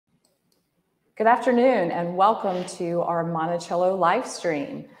Good afternoon and welcome to our Monticello live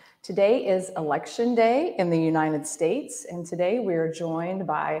stream. Today is Election Day in the United States, and today we are joined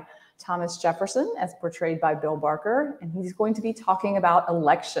by Thomas Jefferson, as portrayed by Bill Barker, and he's going to be talking about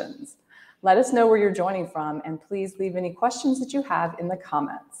elections. Let us know where you're joining from, and please leave any questions that you have in the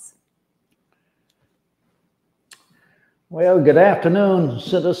comments. Well, good afternoon,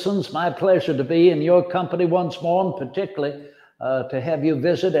 citizens. My pleasure to be in your company once more, and particularly to have you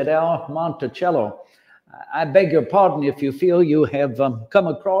visit at our Monticello. I beg your pardon if you feel you have come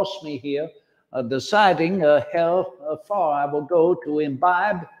across me here deciding how far I will go to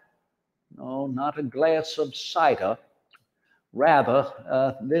imbibe, no, not a glass of cider. Rather,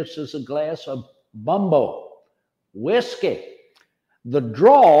 this is a glass of bumbo, whiskey, the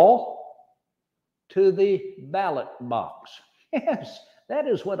draw to the ballot box. Yes, that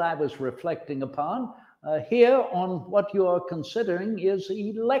is what I was reflecting upon. Here on what you are considering is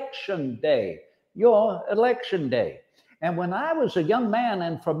Election Day, your election day. And when I was a young man,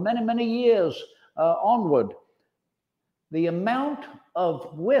 and for many, many years onward, the amount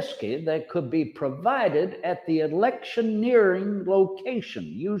of whiskey that could be provided at the electioneering location,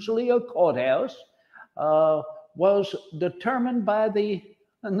 usually a courthouse, was determined by the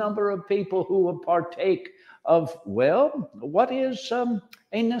number of people who would partake of, well, what is a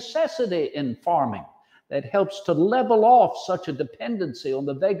necessity in farming that helps to level off such a dependency on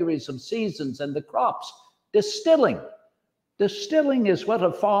the vagaries of seasons and the crops. Distilling. Distilling is what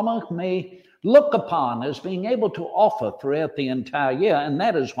a farmer may look upon as being able to offer throughout the entire year, and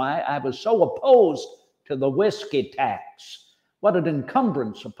that is why I was so opposed to the whiskey tax. What an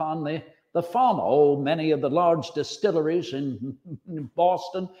encumbrance upon the farmer. Oh, many of the large distilleries in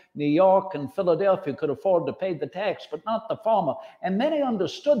Boston, New York, and Philadelphia could afford to pay the tax, but not the farmer. And many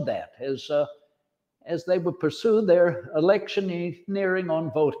understood that as they would pursue their electioneering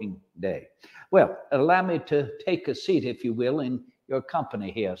on voting day. Well, allow me to take a seat, if you will, in your company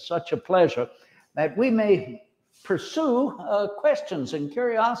here. Such a pleasure that we may pursue questions and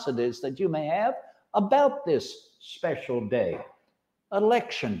curiosities that you may have about this special day,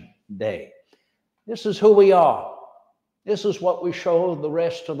 Election Day. This is who we are. This is what we show the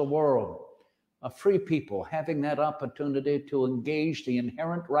rest of the world. A free people having that opportunity to engage the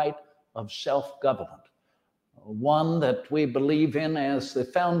inherent right of self-government, one that we believe in as the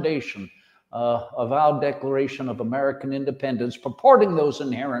foundation of our Declaration of American Independence, purporting those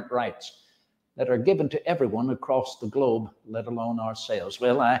inherent rights that are given to everyone across the globe, let alone ourselves.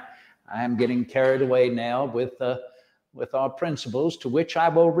 Well, I am getting carried away now with our principles, to which I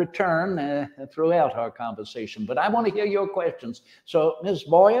will return throughout our conversation. But I want to hear your questions. So, Ms.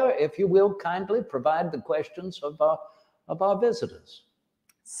 Boyer, if you will kindly provide the questions of our visitors.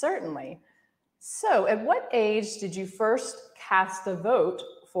 Certainly. So, at what age did you first cast a vote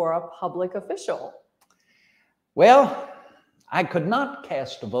for a public official? Well, I could not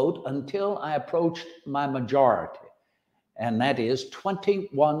cast a vote until I approached my majority, and that is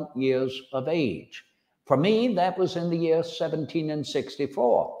 21 years of age. For me, that was in the year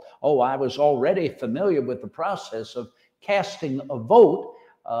 1764. Oh, I was already familiar with the process of casting a vote.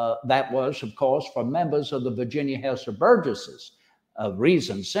 That was, of course, for members of the Virginia House of Burgesses. A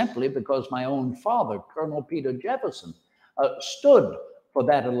reason simply because my own father, Colonel Peter Jefferson, stood for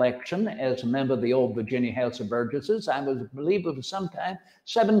that election as a member of the old Virginia House of Burgesses. I believe it was sometime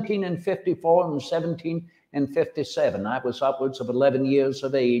 1754 and 1757. I was upwards of 11 years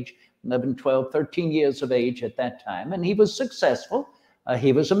of age, 11, 12, 13 years of age at that time, and he was successful.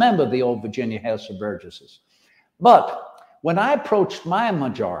 He was a member of the old Virginia House of Burgesses. But when I approached my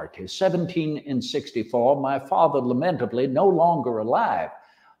majority, 1764, my father lamentably no longer alive,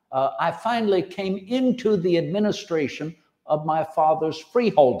 I finally came into the administration of my father's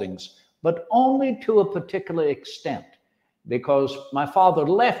freeholdings, but only to a particular extent, because my father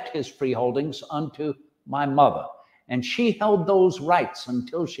left his freeholdings unto my mother, and she held those rights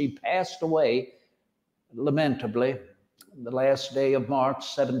until she passed away, lamentably, the last day of March,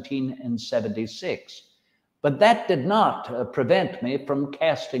 1776. But that did not prevent me from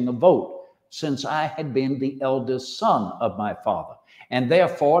casting a vote, since I had been the eldest son of my father, and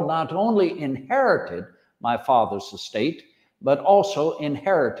therefore not only inherited my father's estate, but also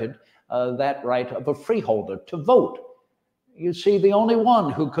inherited that right of a freeholder to vote. You see, the only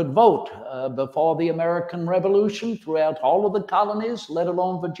one who could vote before the American Revolution throughout all of the colonies, let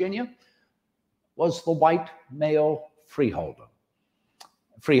alone Virginia, was the white male freeholder.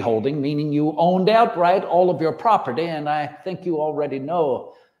 Freeholding, meaning you owned outright all of your property, and I think you already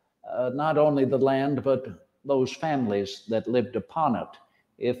know not only the land, but those families that lived upon it,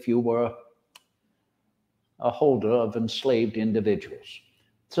 if you were a holder of enslaved individuals.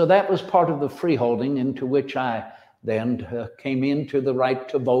 So that was part of the freeholding into which I then came into the right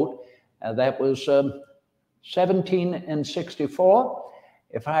to vote. That was 1764.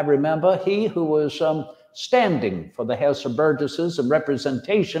 If I remember, he who was standing for the House of Burgesses and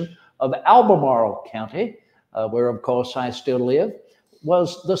representation of Albemarle County, where of course I still live,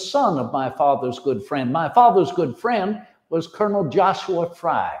 was the son of my father's good friend. My father's good friend was Colonel Joshua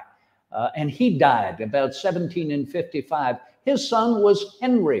Fry, and he died about 1755. His son was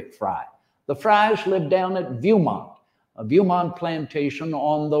Henry Fry. The Frys lived down at Viewmont, a Viewmont plantation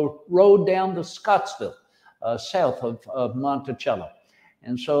on the road down to Scottsville, south of Monticello.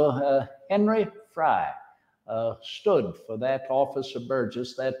 And so Henry Fry stood for that office of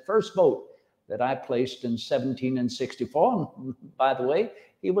Burgess, that first vote that I placed in 1764. And by the way,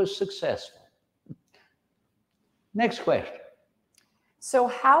 he was successful. Next question. So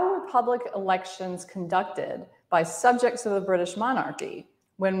how were public elections conducted by subjects of the British monarchy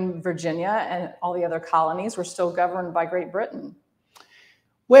when Virginia and all the other colonies were still governed by Great Britain?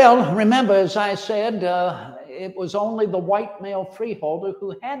 Well, remember, as I said, it was only the white male freeholder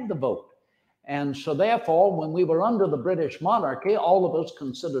who had the vote. And so therefore, when we were under the British monarchy, all of us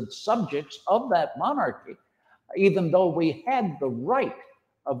considered subjects of that monarchy, even though we had the right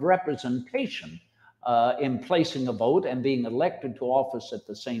of representation in placing a vote and being elected to office at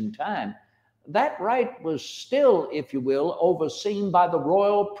the same time. That right was still, if you will, overseen by the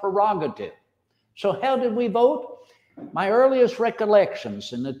royal prerogative. So how did we vote? My earliest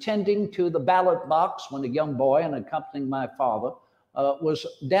recollections in attending to the ballot box when a young boy and accompanying my father was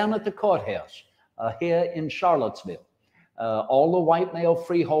down at the courthouse here in Charlottesville. All the white male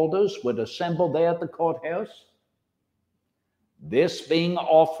freeholders would assemble there at the courthouse. This being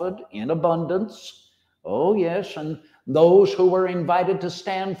offered in abundance. Oh, yes, and those who were invited to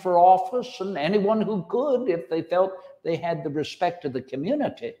stand for office and anyone who could, if they felt they had the respect of the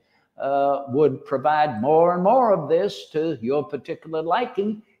community, would provide more and more of this to your particular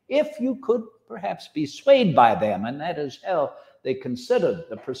liking if you could perhaps be swayed by them. And that is how they considered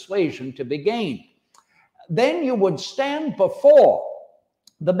the persuasion to be gained. Then you would stand before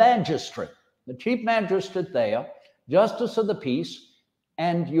the magistrate, the chief magistrate there, justice of the peace,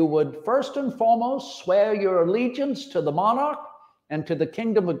 and you would first and foremost swear your allegiance to the monarch and to the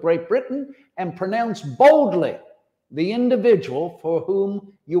kingdom of Great Britain and pronounce boldly the individual for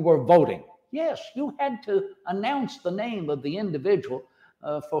whom you were voting. Yes, you had to announce the name of the individual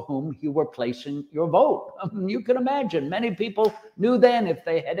for whom you were placing your vote. You can imagine many people knew then, if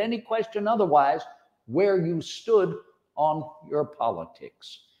they had any question otherwise, where you stood on your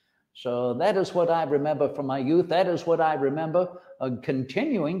politics. So that is what I remember from my youth. That is what I remember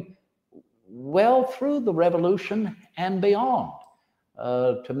continuing well through the Revolution and beyond,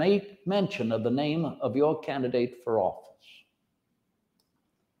 to make mention of the name of your candidate for office.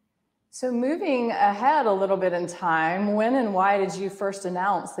 So moving ahead a little bit in time, when and why did you first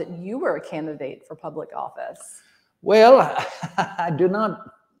announce that you were a candidate for public office? Well,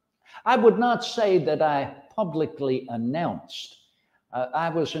 I would not say that I publicly announced. I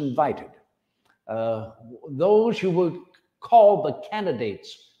was invited. Those you would call the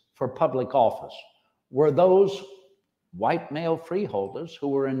candidates for public office were those white male freeholders who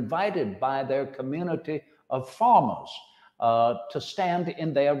were invited by their community of farmers to stand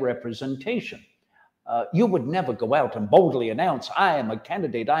in their representation. You would never go out and boldly announce, I am a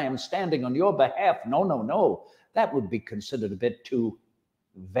candidate, I am standing on your behalf. No, no, no. That would be considered a bit too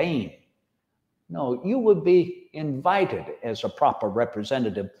vain. No, you would be invited as a proper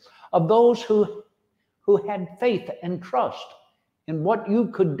representative of those who had faith and trust in what you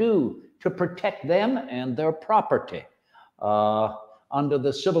could do to protect them and their property under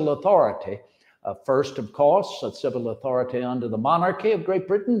the civil authority. First, of course, a civil authority under the monarchy of Great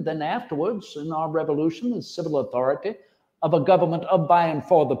Britain, then afterwards in our revolution, the civil authority of a government of, by, and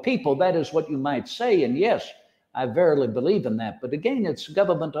for the people. That is what you might say, and yes, I verily believe in that. But again, it's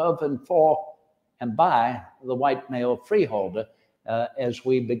government of and for and by the white male freeholder as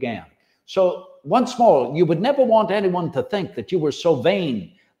we began. So once more, you would never want anyone to think that you were so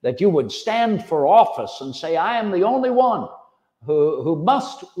vain that you would stand for office and say, I am the only one who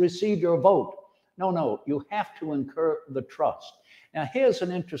must receive your vote. No, no, you have to incur the trust. Now, here's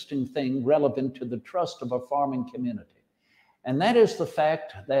an interesting thing relevant to the trust of a farming community, and that is the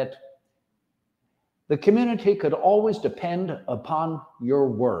fact that the community could always depend upon your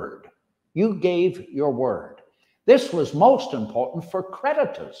word. You gave your word. This was most important for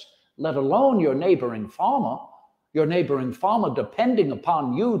creditors, let alone your neighboring farmer. Your neighboring farmer depending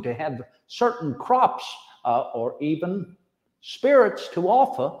upon you to have certain crops or even spirits to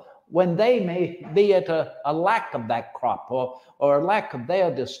offer when they may be at a lack of that crop or a lack of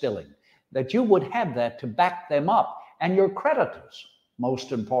their distilling, that you would have that to back them up. And your creditors,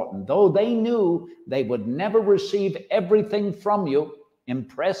 most important, though they knew they would never receive everything from you,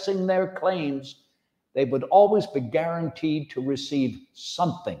 impressing their claims, they would always be guaranteed to receive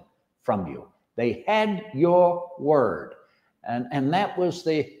something from you. They had your word. And that was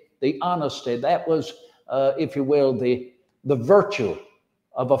the honesty. That was, if you will, the virtue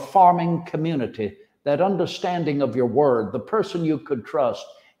of a farming community, that understanding of your word, the person you could trust,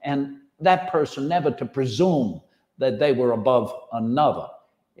 and that person never to presume that they were above another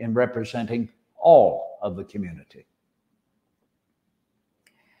in representing all of the community.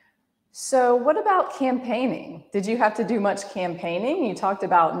 So what about campaigning? Did you have to do much campaigning? You talked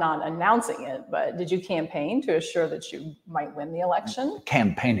about not announcing it, but did you campaign to assure that you might win the election?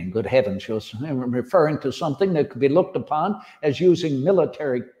 Campaigning, good heavens, you're referring to something that could be looked upon as using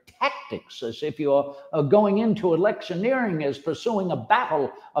military tactics, as if you're going into electioneering as pursuing a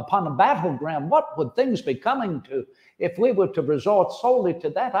battle upon a battleground. What would things be coming to if we were to resort solely to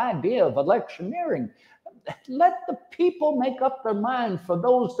that idea of electioneering? Let the people make up their mind for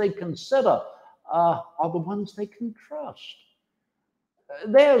those they consider are the ones they can trust.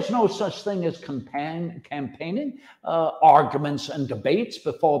 There's no such thing as campaigning. Arguments and debates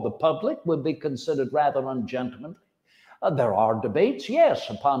before the public would be considered rather ungentlemanly. There are debates, yes,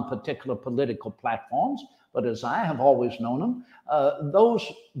 upon particular political platforms, but as I have always known them, those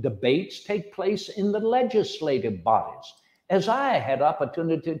debates take place in the legislative bodies. As I had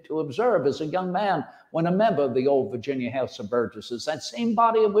opportunity to observe as a young man when a member of the old Virginia House of Burgesses, that same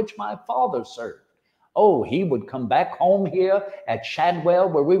body in which my father served. Oh, he would come back home here at Shadwell,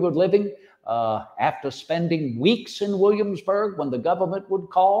 where we were living, after spending weeks in Williamsburg when the government would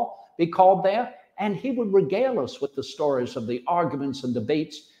be called there, and he would regale us with the stories of the arguments and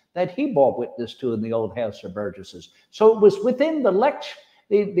debates that he bore witness to in the old House of Burgesses. So it was within the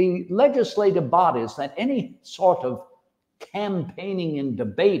legislative bodies that any sort of campaigning and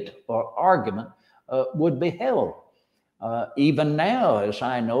debate or argument would be held. Even now, as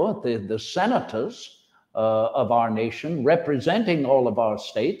I know it, the senators of our nation, representing all of our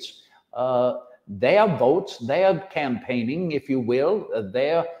states, their votes, their campaigning, if you will,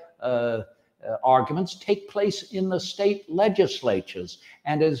 their arguments take place in the state legislatures.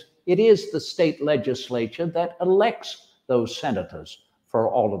 And it is the state legislature that elects those senators for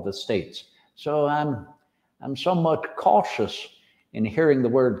all of the states. So I'm somewhat cautious in hearing the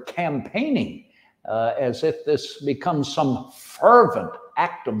word campaigning, as if this becomes some fervent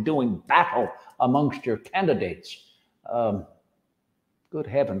act of doing battle amongst your candidates. Good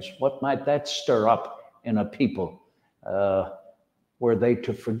heavens, what might that stir up in a people? Were they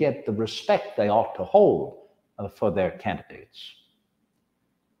to forget the respect they ought to hold for their candidates?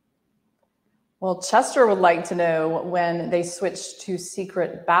 Well, Chester would like to know when they switched to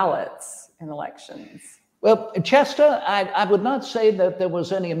secret ballots in elections. Well, Chester, I would not say that there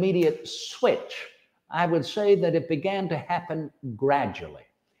was any immediate switch. I would say that it began to happen gradually.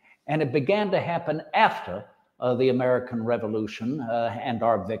 And it began to happen after the American Revolution and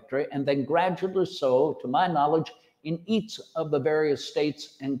our victory, and then gradually so, to my knowledge, in each of the various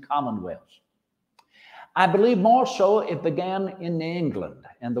states and commonwealths. I believe more so it began in England.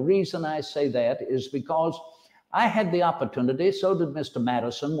 And the reason I say that is because I had the opportunity, so did Mr.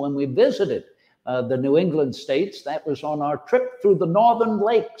 Madison, when we visited the New England states. That was on our trip through the Northern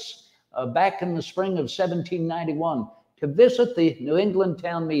Lakes back in the spring of 1791 to visit the New England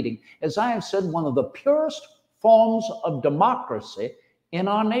town meeting. As I have said, one of the purest forms of democracy in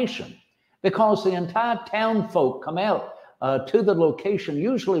our nation, because the entire town folk come out to the location,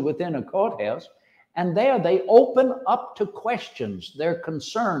 usually within a courthouse, and there they open up to questions, their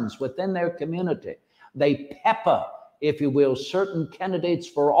concerns within their community. They pepper, if you will, certain candidates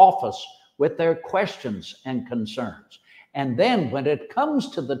for office with their questions and concerns. And then when it comes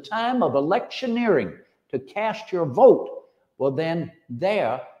to the time of electioneering to cast your vote, well then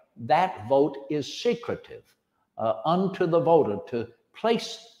there, that vote is secretive unto the voter, to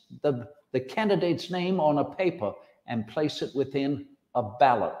place the candidate's name on a paper and place it within a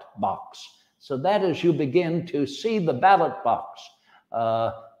ballot box. So that as you begin to see the ballot box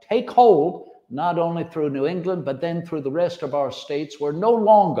take hold, not only through New England, but then through the rest of our states, where no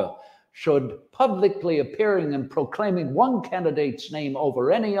longer should publicly appearing and proclaiming one candidate's name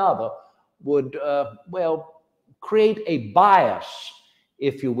over any other would, well, create a bias,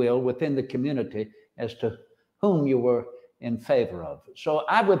 if you will, within the community as to whom you were in favor of. So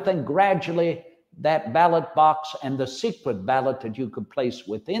I would think gradually that ballot box and the secret ballot that you could place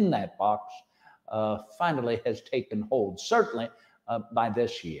within that box finally has taken hold, certainly by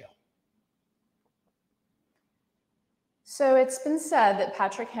this year. So it's been said that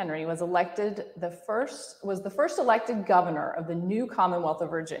Patrick Henry was the first elected governor of the new Commonwealth of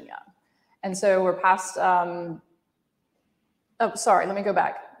Virginia. And so we're past, oh, sorry, let me go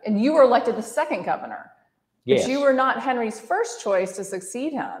back. And you were elected the second governor. Yes. But you were not Henry's first choice to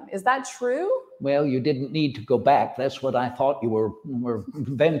succeed him. Is that true? Well, you didn't need to go back. That's what I thought you were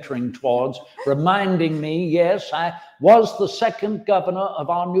venturing towards, reminding me, yes, I was the second governor of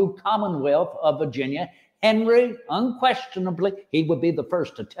our new Commonwealth of Virginia. Henry, unquestionably, he would be the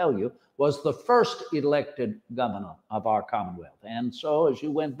first to tell you, was the first elected governor of our Commonwealth. And so as you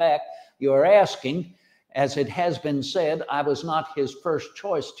went back, you are asking, as it has been said, I was not his first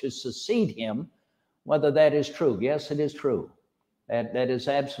choice to succeed him, whether that is true. Yes, it is true. That is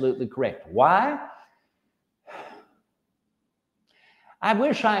absolutely correct. Why? I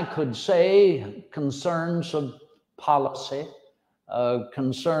wish I could say concerns of policy,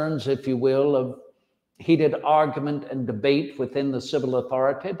 concerns, if you will, of heated argument and debate within the civil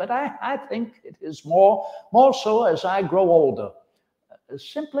authority, but I think it is more so as I grow older,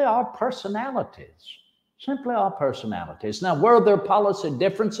 simply our personalities, Now, were there policy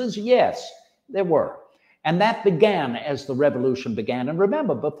differences? Yes, there were. And that began as the revolution began. And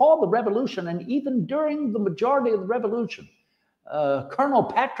remember, before the revolution and even during the majority of the revolution, Colonel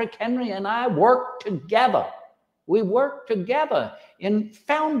Patrick Henry and I worked together. We worked together in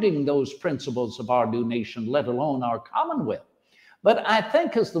founding those principles of our new nation, let alone our Commonwealth. But I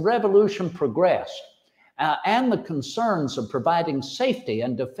think as the revolution progressed and the concerns of providing safety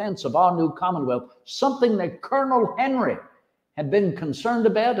and defense of our new Commonwealth, something that Colonel Henry had been concerned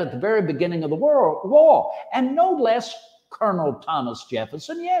about at the very beginning of the war, and no less Colonel Thomas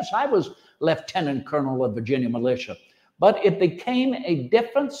Jefferson. Yes, I was Lieutenant Colonel of Virginia Militia, but it became a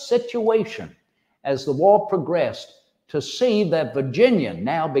different situation as the war progressed to see that Virginia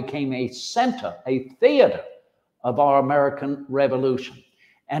now became a center, a theater of our American Revolution.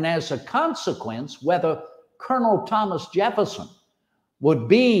 And as a consequence, whether Colonel Thomas Jefferson would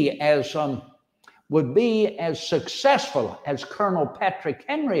be as successful as Colonel Patrick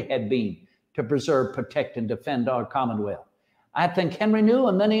Henry had been to preserve, protect, and defend our Commonwealth, I think Henry knew,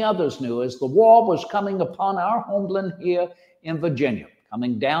 and many others knew, as the war was coming upon our homeland here in Virginia,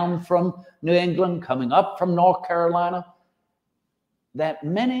 coming down from New England, coming up from North Carolina, that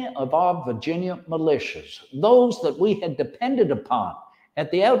many of our Virginia militias, those that we had depended upon at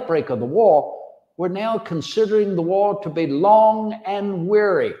the outbreak of the war, were now considering the war to be long and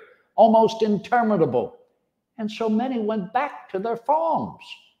weary, almost interminable. And so many went back to their farms.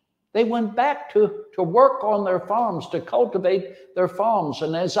 They went back to work on their farms, to cultivate their farms.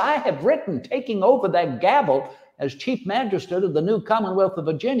 And as I have written, taking over that gavel as Chief Magistrate of the new Commonwealth of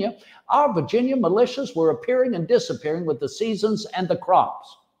Virginia, our Virginia militias were appearing and disappearing with the seasons and the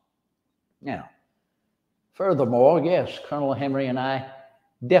crops. Now, furthermore, yes, Colonel Henry and I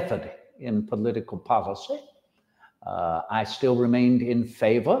differed in political policy. I still remained in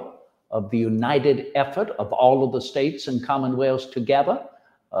favor of the united effort of all of the states and commonwealths together.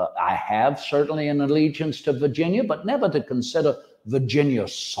 I have certainly an allegiance to Virginia, but never to consider Virginia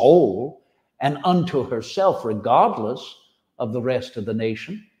sole and unto herself, regardless of the rest of the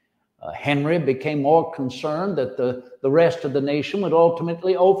nation. Henry became more concerned that the rest of the nation would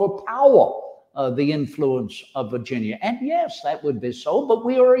ultimately overpower the influence of Virginia. And yes, that would be so, but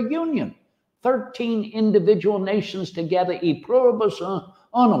we are a union. 13 individual nations together, e pluribus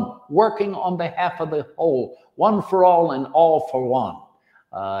unum, working on behalf of the whole, one for all and all for one,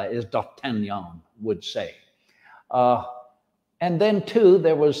 as D'Artagnan would say. And then, too,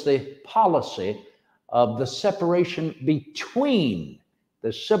 there was the policy of the separation between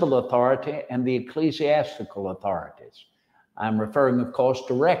the civil authority and the ecclesiastical authorities. I'm referring, of course,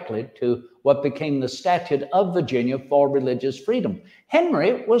 directly to what became the Statute of Virginia for Religious Freedom.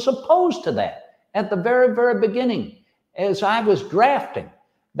 Henry was opposed to that at the very, very beginning. As I was drafting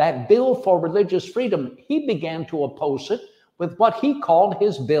that bill for religious freedom, he began to oppose it with what he called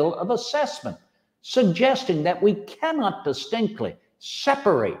his Bill of Assessment, suggesting that we cannot distinctly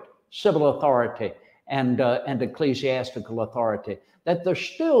separate civil authority and ecclesiastical authority, that there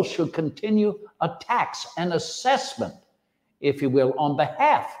still should continue a tax and assessment, if you will, on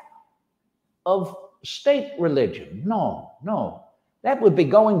behalf of state religion. No, that would be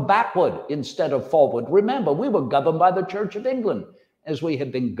going backward instead of forward. Remember, we were governed by the Church of England as we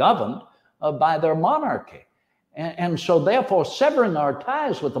had been governed by their monarchy. And so therefore, severing our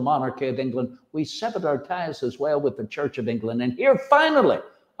ties with the monarchy of England, we severed our ties as well with the Church of England. And here, finally,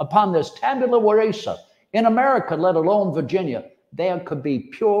 upon this tabula rasa, in America, let alone Virginia, there could be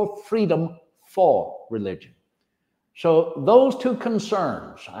pure freedom for religion. So those two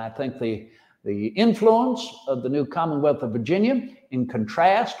concerns, I think the The influence of the new Commonwealth of Virginia, in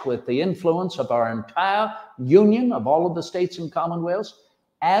contrast with the influence of our entire union of all of the states and commonwealths,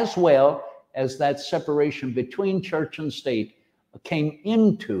 as well as that separation between church and state, came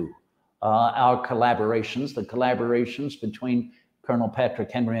into our collaborations, the collaborations between Colonel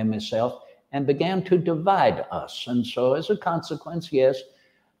Patrick Henry and myself, and began to divide us. And so as a consequence, yes,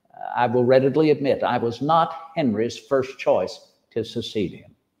 I will readily admit, I was not Henry's first choice to succeed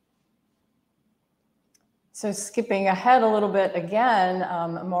him. So skipping ahead a little bit again,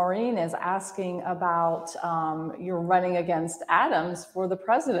 Maureen is asking about you're running against Adams for the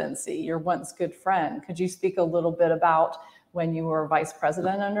presidency, your once good friend. Could you speak a little bit about when you were vice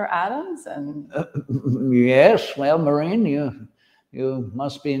president under Adams? And yes, well, Maureen, you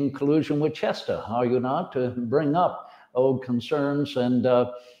must be in collusion with Chester, are you not, to bring up old concerns and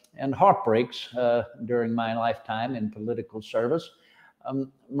heartbreaks during my lifetime in political service.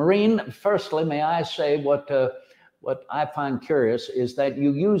 Maureen, firstly, may I say what I find curious is that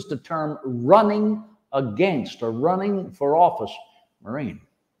you use the term running against or running for office. Maureen,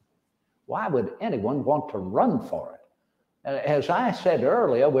 why would anyone want to run for it? As I said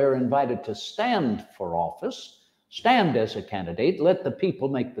earlier, we're invited to stand for office, stand as a candidate, let the people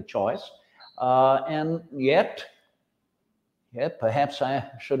make the choice. And yet, perhaps I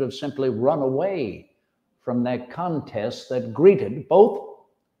should have simply run away from that contest that greeted both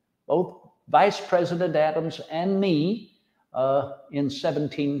Vice President Adams and me in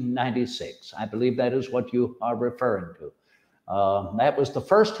 1796. I believe that is what you are referring to. That was the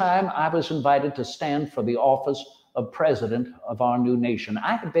first time I was invited to stand for the office of president of our new nation.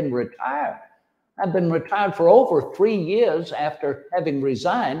 I had been retired. I'd been retired for over 3 years after having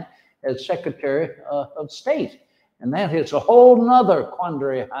resigned as Secretary of State. And that is a whole nother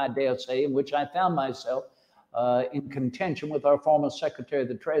quandary, I dare say, in which I found myself in contention with our former Secretary of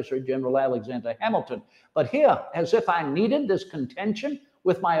the Treasury, General Alexander Hamilton. But here, as if I needed this contention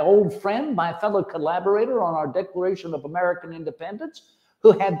with my old friend, my fellow collaborator on our Declaration of American Independence,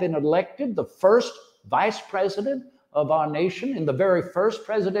 who had been elected the first vice president of our nation in the very first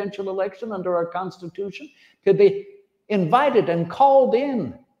presidential election under our Constitution, to be invited and called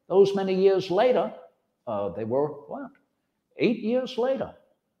in those many years later. They were, what, 8 years later,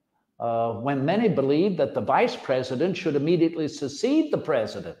 when many believed that the vice president should immediately succeed the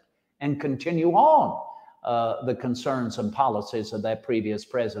president and continue on the concerns and policies of that previous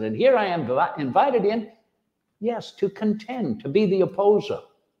president. Here I am invited in, yes, to contend, to be the opposer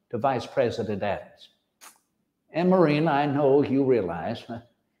to Vice President Adams. And Maureen, I know you realize,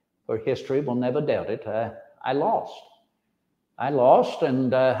 for history will never doubt it, I lost. I lost,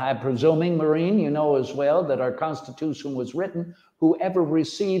 and I'm presuming, Maureen, you know as well that our Constitution was written, whoever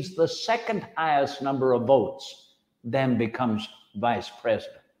receives the second highest number of votes then becomes vice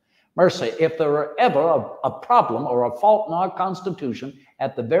president. Mercy, if there were ever a problem or a fault in our Constitution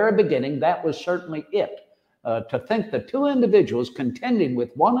at the very beginning, that was certainly it. To think that two individuals contending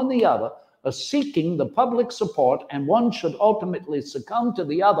with one and the other are seeking the public support, and one should ultimately succumb to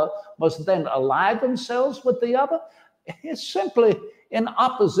the other, must then ally themselves with the other, is simply in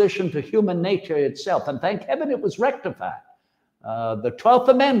opposition to human nature itself. And thank heaven it was rectified. The 12th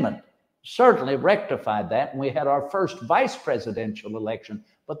Amendment certainly rectified that, and we had our first vice presidential election.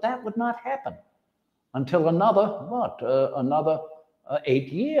 But that would not happen until another 8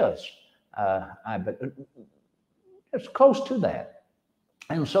 years. It's close to that.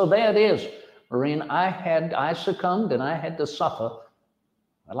 And so there it is, Maureen. I succumbed and I had to suffer.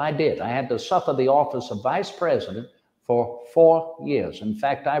 Well, I did. I had to suffer the office of vice president for 4 years. In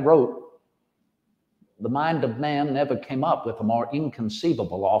fact, I wrote, the mind of man never came up with a more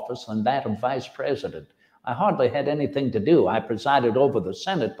inconceivable office than that of vice president. I hardly had anything to do. I presided over the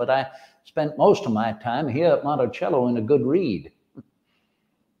Senate, but I spent most of my time here at Monticello in a good read.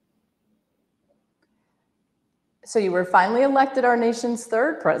 So you were finally elected our nation's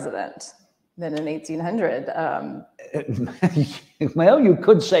third president, then in 1800. Well, you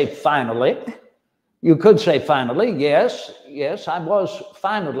could say finally. You could say finally, yes. Yes, I was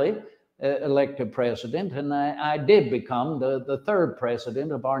finally elected president, and I did become the third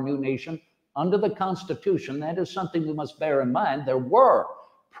president of our new nation under the Constitution. That is something we must bear in mind. There were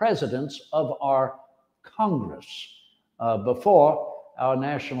presidents of our Congress before our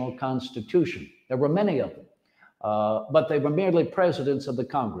national Constitution. There were many of them. But they were merely presidents of the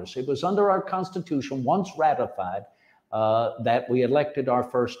Congress. It was under our Constitution, once ratified, that we elected our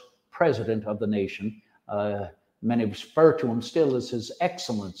first president of the nation. Many refer to him still as His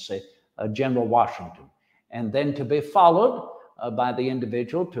Excellency, General Washington. And then to be followed by the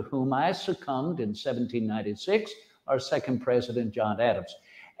individual to whom I succumbed in 1796, our second president, John Adams.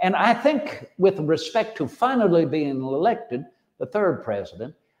 And I think with respect to finally being elected, the third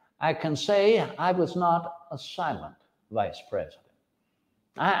president, I can say I was not a silent vice president.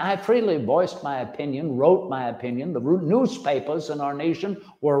 I freely voiced my opinion, wrote my opinion. The newspapers in our nation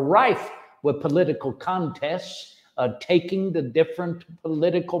were rife with political contests, taking the different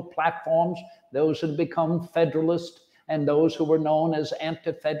political platforms, those who had become Federalist and those who were known as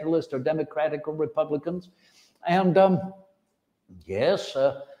anti-Federalist or Democratic or Republicans. And yes,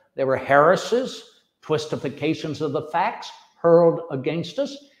 there were heresies, twistifications of the facts hurled against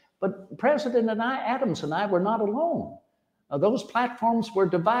us. But President Adams and I were not alone. Those platforms were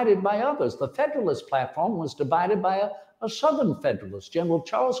divided by others. The Federalist platform was divided by a Southern Federalist, General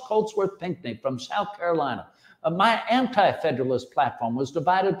Charles Colesworth Pinckney from South Carolina. My anti-Federalist platform was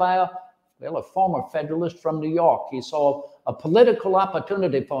divided by a former Federalist from New York. He saw a political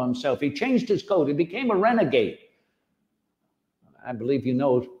opportunity for himself. He changed his code. He became a renegade. I believe you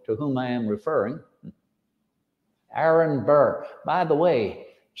know to whom I am referring. Aaron Burr. By the way,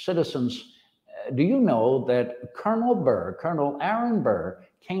 citizens, do you know that Colonel Aaron Burr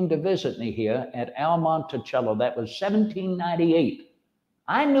came to visit me here at Al Monticello? That was 1798.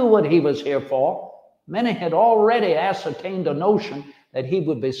 I knew what he was here for. Many had already ascertained a notion that he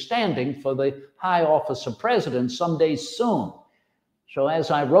would be standing for the high office of president someday soon. So as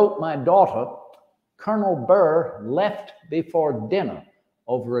I wrote my daughter, Colonel Burr left before dinner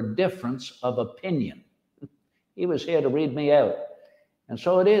over a difference of opinion. He was here to read me out. And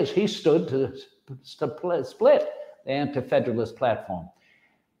so it is, he stood to split the anti-Federalist platform.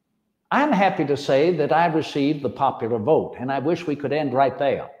 I'm happy to say that I received the popular vote, and I wish we could end right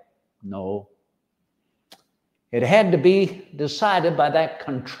there. No. It had to be decided by that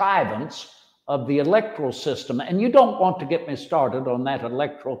contrivance of the electoral system. And you don't want to get me started on that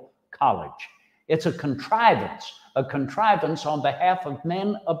electoral college. It's a contrivance on behalf of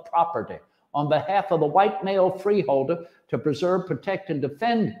men of property, on behalf of the white male freeholder to preserve, protect, and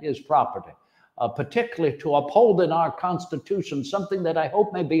defend his property, particularly to uphold in our Constitution something that I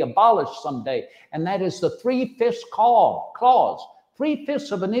hope may be abolished someday, and that is the 3/5 clause,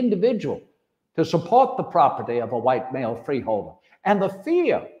 3/5 of an individual to support the property of a white male freeholder, and the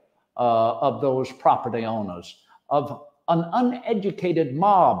fear of those property owners, of an uneducated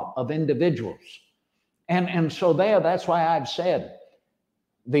mob of individuals. And so that's why I've said,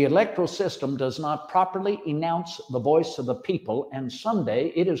 the electoral system does not properly enact the voice of the people, and someday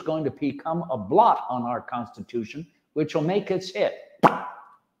it is going to become a blot on our Constitution, which will make its hit.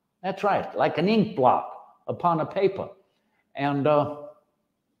 That's right, like an ink blot upon a paper. And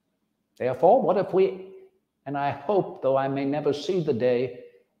therefore, what if we, and I hope, though I may never see the day,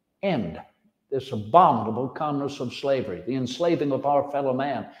 end this abominable commerce of slavery, the enslaving of our fellow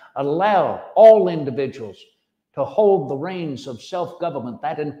man, allow all individuals to hold the reins of self-government,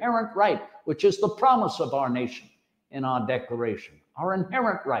 that inherent right, which is the promise of our nation in our Declaration, our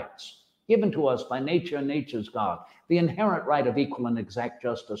inherent rights given to us by nature and nature's God, the inherent right of equal and exact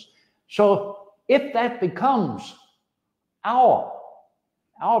justice. So if that becomes our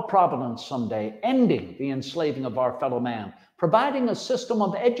providence someday, ending the enslaving of our fellow man, providing a system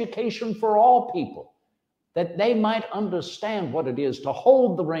of education for all people, that they might understand what it is to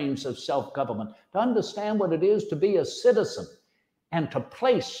hold the reins of self-government, to understand what it is to be a citizen, and to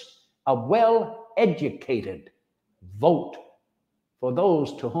place a well-educated vote for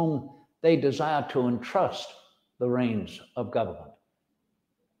those to whom they desire to entrust the reins of government.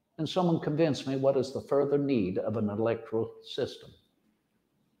 And someone convinced me, what is the further need of an electoral system?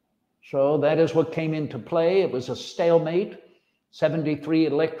 So that is what came into play. It was a stalemate. 73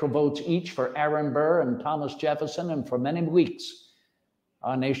 electoral votes each for Aaron Burr and Thomas Jefferson, and for many weeks,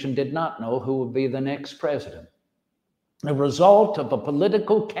 our nation did not know who would be the next president. The result of a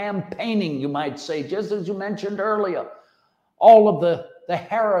political campaigning, you might say, just as you mentioned earlier, all of the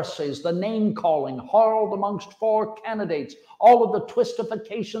heresies, the name-calling hurled amongst four candidates, all of the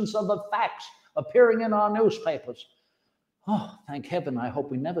twistifications of the facts appearing in our newspapers. Oh, thank heaven, I hope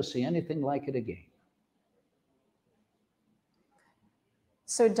we never see anything like it again.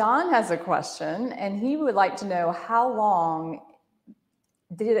 So Don has a question, and he would like to know, how long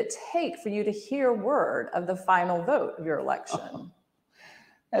did it take for you to hear word of the final vote of your election?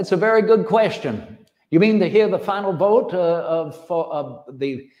 That's a very good question. You mean to hear the final vote for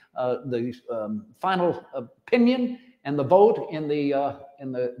the final opinion and the vote in the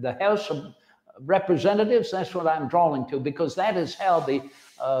House of Representatives? That's what I'm drawing to, because that is how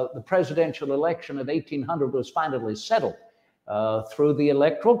the presidential election of 1800 was finally settled. Through the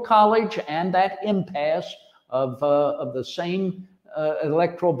Electoral College and that impasse of the same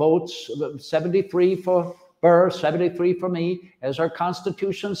electoral votes, 73 for Burr, 73 for me, as our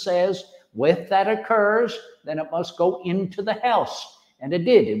Constitution says. If that occurs, then it must go into the House. And it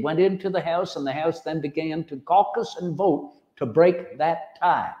did. It went into the House, and the House then began to caucus and vote to break that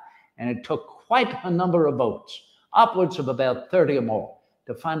tie. And it took quite a number of votes, upwards of about 30 or more,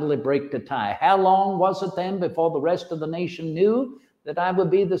 to finally break the tie. How long was it then before the rest of the nation knew that I would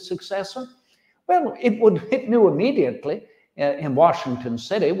be the successor? Well, it knew immediately in Washington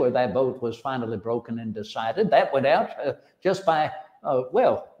City, where that vote was finally broken and decided. That went out just by,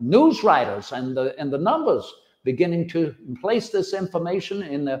 news writers and the numbers beginning to place this information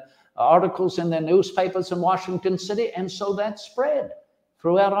in the articles in their newspapers in Washington City, and so that spread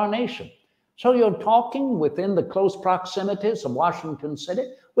throughout our nation. So you're talking within the close proximities of Washington City,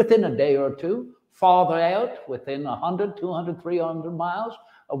 within a day or two, farther out, within 100, 200, 300 miles,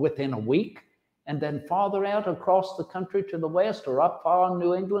 within a week, and then farther out across the country to the west, or up far in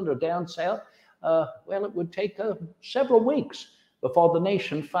New England or down south. It would take several weeks before the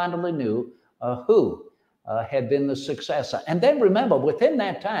nation finally knew who had been the successor. And then remember, within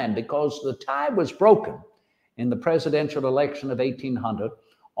that time, because the tie was broken in the presidential election of 1800,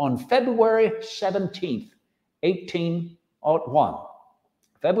 on February 17th, 1801,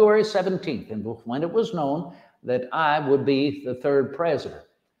 February 17th, and when it was known that I would be the third president.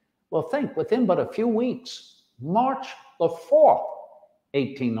 Well, think, within but a few weeks, March the 4th,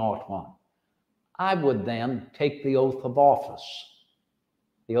 1801, I would then take the oath of office.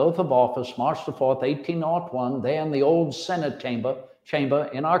 The oath of office, March the 4th, 1801, there in the old Senate chamber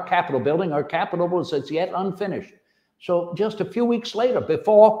in our Capitol building. Our Capitol was as yet unfinished. So just a few weeks later,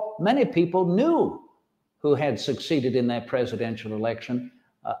 before many people knew who had succeeded in that presidential election,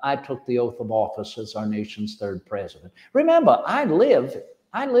 I took the oath of office as our nation's third president. Remember, I live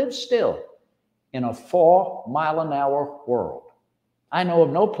still in a 4-mile-an-hour world. I know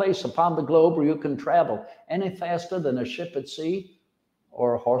of no place upon the globe where you can travel any faster than a ship at sea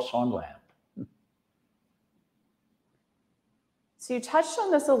or a horse on land. So you touched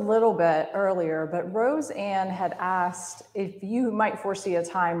on this a little bit earlier, but Rose Ann had asked if you might foresee a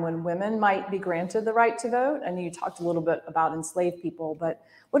time when women might be granted the right to vote. And you talked a little bit about enslaved people, but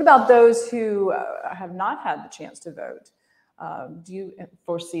what about those who have not had the chance to vote? Do you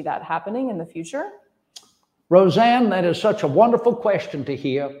foresee that happening in the future? Roseanne, that is such a wonderful question to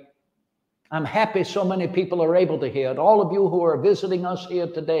hear. I'm happy so many people are able to hear it. All of you who are visiting us here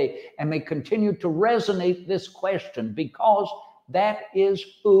today, and may continue to resonate this question, because that is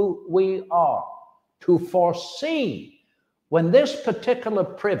who we are. To foresee when this particular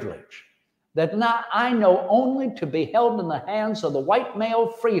privilege that now I know only to be held in the hands of the white male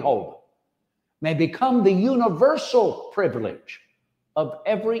freeholder may become the universal privilege of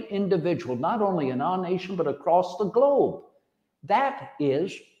every individual, not only in our nation, but across the globe. That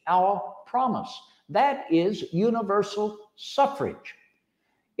is our promise. That is universal suffrage.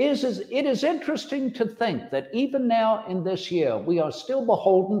 It is interesting to think that even now in this year, we are still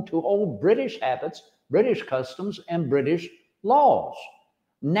beholden to old British habits, British customs, and British laws,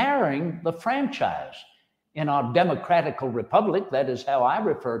 narrowing the franchise in our democratical republic. That is how I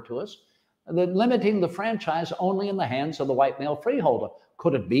refer to us. Limiting the franchise only in the hands of the white male freeholder.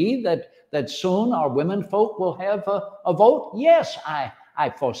 Could it be that soon our women folk will have a vote? Yes, I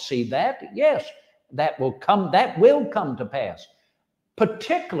foresee that. Yes, that will come to pass.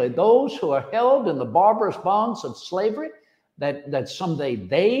 Particularly those who are held in the barbarous bonds of slavery, that someday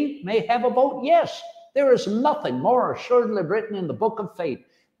they may have a vote. Yes, there is nothing more assuredly written in the book of fate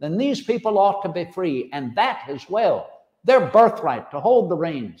than these people ought to be free, and that as well, their birthright to hold the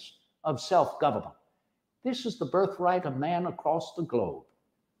reins of self-government. This is the birthright of man across the globe.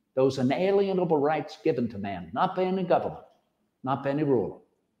 Those inalienable rights given to man, not by any government, not by any ruler.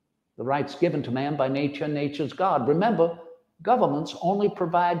 The rights given to man by nature and nature's God. Remember, governments only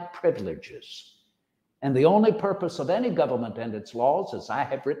provide privileges. And the only purpose of any government and its laws, as I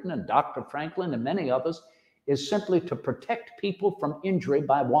have written, and Dr. Franklin and many others, is simply to protect people from injury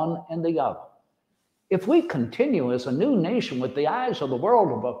by one and the other. If we continue as a new nation with the eyes of the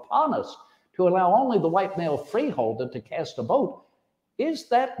world upon us to allow only the white male freeholder to cast a vote, is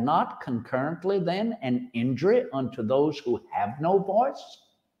that not concurrently then an injury unto those who have no voice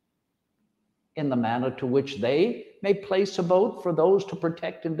in the manner to which they may place a vote for those to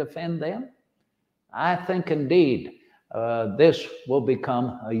protect and defend them? I think indeed this will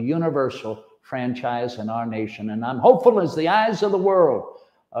become a universal franchise in our nation. And I'm hopeful as the eyes of the world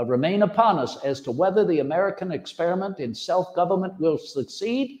remain upon us as to whether the American experiment in self-government will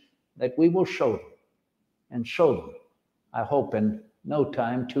succeed, that we will show them, and show them, I hope, in no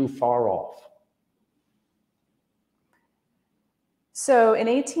time too far off. So in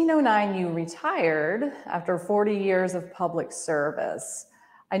 1809, you retired after 40 years of public service.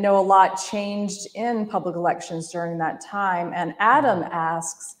 I know a lot changed in public elections during that time, and Adam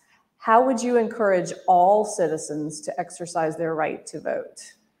asks, how would you encourage all citizens to exercise their right to vote?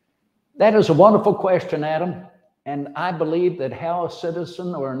 That is a wonderful question, Adam. And I believe that how a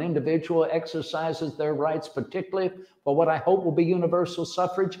citizen or an individual exercises their rights, particularly for what I hope will be universal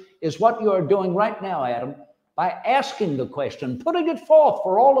suffrage, is what you are doing right now, Adam, by asking the question, putting it forth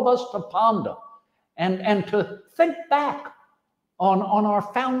for all of us to ponder and to think back on our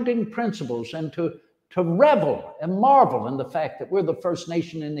founding principles and to revel and marvel in the fact that we're the first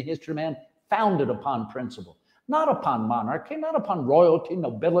nation in the history of man founded upon principle. Not upon monarchy, not upon royalty,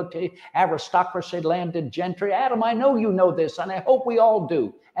 nobility, aristocracy, landed gentry. Adam, I know you know this, and I hope we all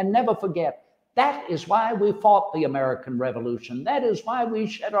do. And never forget, that is why we fought the American Revolution. That is why we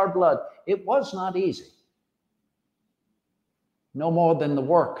shed our blood. It was not easy. No more than the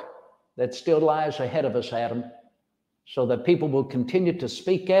work that still lies ahead of us, Adam, so that people will continue to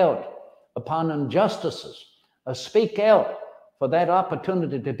speak out upon injustices, speak out for that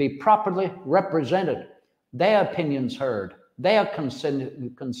opportunity to be properly represented, their opinions heard, their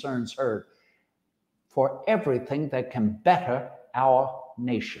concerns heard, for everything that can better our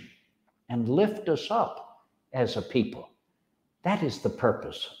nation and lift us up as a people. That is the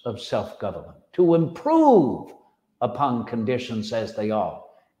purpose of self-government, to improve upon conditions as they are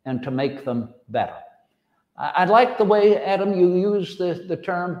and to make them better. I like the way, Adam, you use the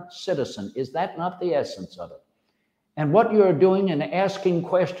term citizen. Is that not the essence of it? And what you're doing in asking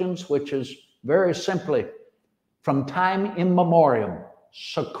questions, which is very simply, from time immemorial,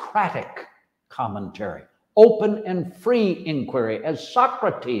 Socratic commentary, open and free inquiry, as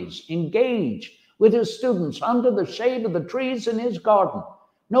Socrates engaged with his students under the shade of the trees in his garden.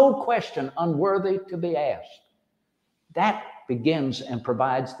 No question unworthy to be asked. That begins and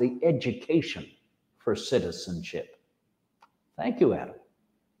provides the education for citizenship. Thank you, Adam.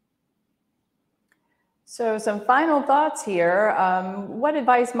 So some final thoughts here. What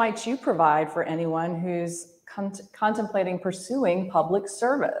advice might you provide for anyone who's contemplating pursuing public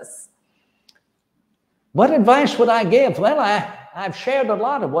service? What advice would I give? Well, I've shared a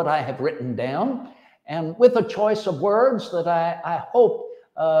lot of what I have written down, and with a choice of words that I hope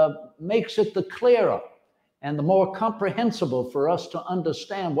makes it the clearer and the more comprehensible for us to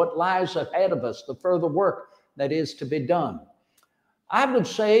understand what lies ahead of us, the further work that is to be done. I would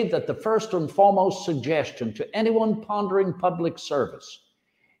say that the first and foremost suggestion to anyone pondering public service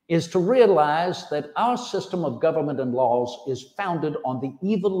is to realize that our system of government and laws is founded on the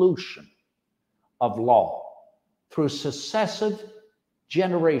evolution of law through successive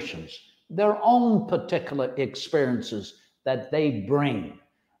generations, their own particular experiences that they bring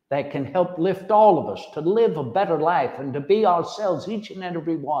that can help lift all of us to live a better life and to be ourselves, each and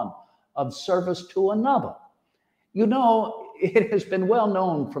every one, of service to another. You know, it has been well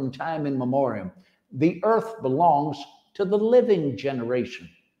known from time immemorial, the earth belongs to the living generation.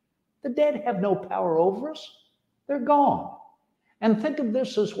 The dead have no power over us. They're gone. And think of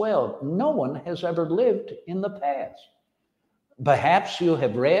this as well. No one has ever lived in the past. Perhaps you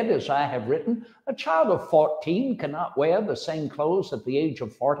have read, as I have written, a child of 14 cannot wear the same clothes at the age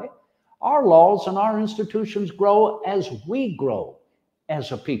of 40. Our laws and our institutions grow as we grow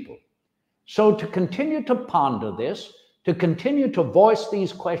as a people. So to continue to ponder this, to continue to voice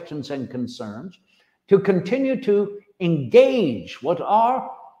these questions and concerns, to continue to engage what are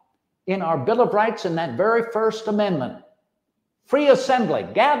in our Bill of Rights in that very First Amendment, free assembly,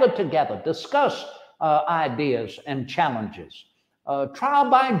 gather together, discuss ideas and challenges. Trial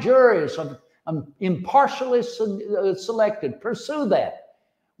by juries of impartially selected, pursue that.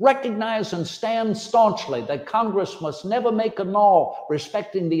 Recognize and stand staunchly that Congress must never make a law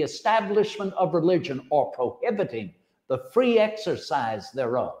respecting the establishment of religion or prohibiting the free exercise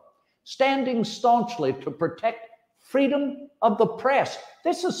thereof. Standing staunchly to protect freedom of the press.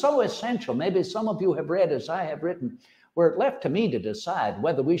 This is so essential. Maybe some of you have read, as I have written, were it left to me to decide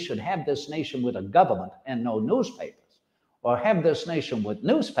whether we should have this nation with a government and no newspapers, or have this nation with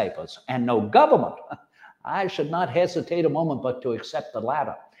newspapers and no government, I should not hesitate a moment but to accept the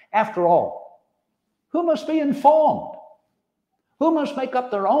latter. After all, who must be informed? Who must make up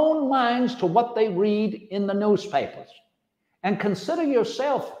their own minds to what they read in the newspapers? And consider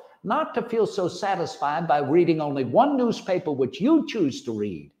yourself not to feel so satisfied by reading only one newspaper which you choose to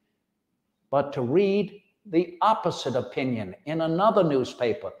read, but to read the opposite opinion in another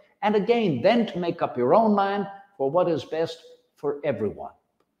newspaper. And again, then to make up your own mind for what is best for everyone.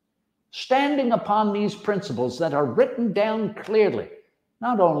 Standing upon these principles that are written down clearly,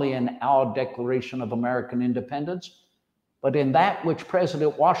 not only in our Declaration of American Independence, but in that which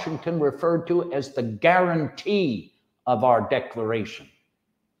President Washington referred to as the guarantee of our Declaration,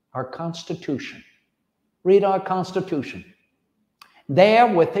 our Constitution. Read our Constitution. There,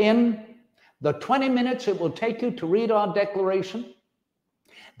 within the 20 minutes it will take you to read our Declaration,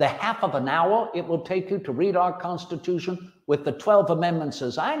 the half of an hour it will take you to read our Constitution with the 12 amendments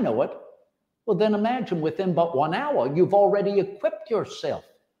as I know it, well, then imagine within but 1 hour, you've already equipped yourself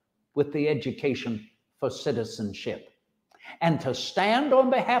with the education for citizenship. And to stand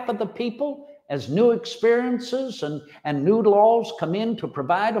on behalf of the people as new experiences and new laws come in to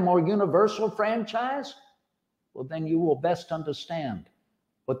provide a more universal franchise, well, then you will best understand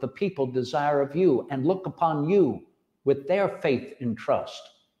what the people desire of you and look upon you with their faith and trust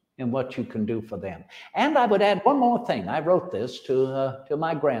in what you can do for them. And I would add one more thing. I wrote this to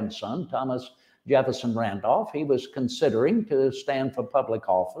my grandson, Thomas Jefferson Randolph. He was considering to stand for public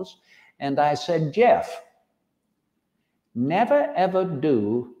office. And I said, Jeff, never ever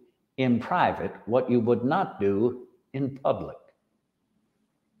do in private what you would not do in public.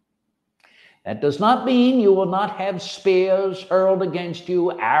 That does not mean you will not have spears hurled against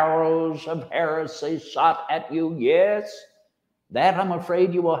you, arrows of heresy shot at you. Yes, that I'm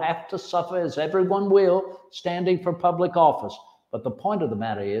afraid you will have to suffer, as everyone will, standing for public office. But the point of the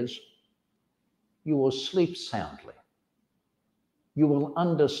matter is, you will sleep soundly. You will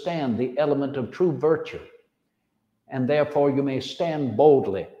understand the element of true virtue, and therefore you may stand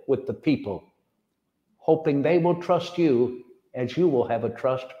boldly with the people, hoping they will trust you as you will have a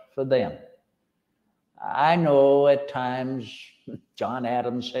trust for them. I know at times John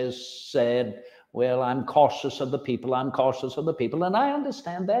Adams has said, well, I'm cautious of the people, I'm cautious of the people, and I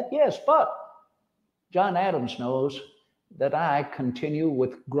understand that, yes, but John Adams knows that I continue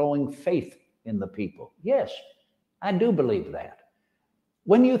with growing faith in the people. Yes, I do believe that.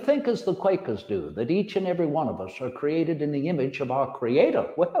 When you think as the Quakers do, that each and every one of us are created in the image of our Creator,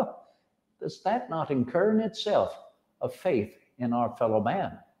 well, does that not incur in itself a faith in our fellow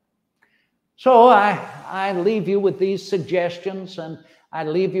man? So I leave you with these suggestions, and I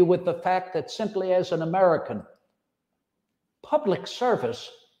leave you with the fact that simply as an American, public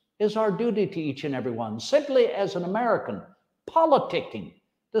service is our duty to each and every one. Simply as an American, politicking,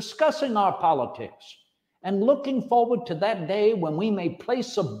 discussing our politics, and looking forward to that day when we may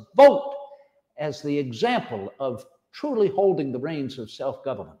place a vote as the example of truly holding the reins of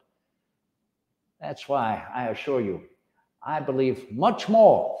self-government. That's why I assure you, I believe much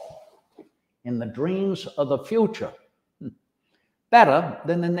more in the dreams of the future, better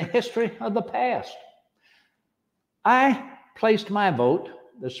than in the history of the past. I placed my vote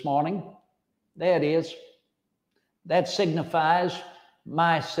this morning. There it is. That signifies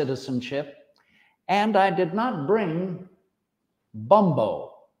my citizenship. And I did not bring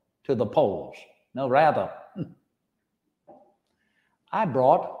Bumbo to the polls. No, rather, I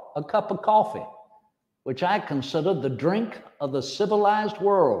brought a cup of coffee, which I consider the drink of the civilized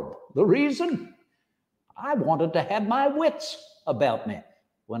world. The reason? I wanted to have my wits about me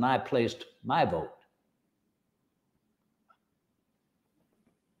when I placed my vote.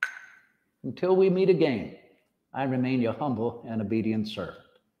 Until we meet again, I remain your humble and obedient servant.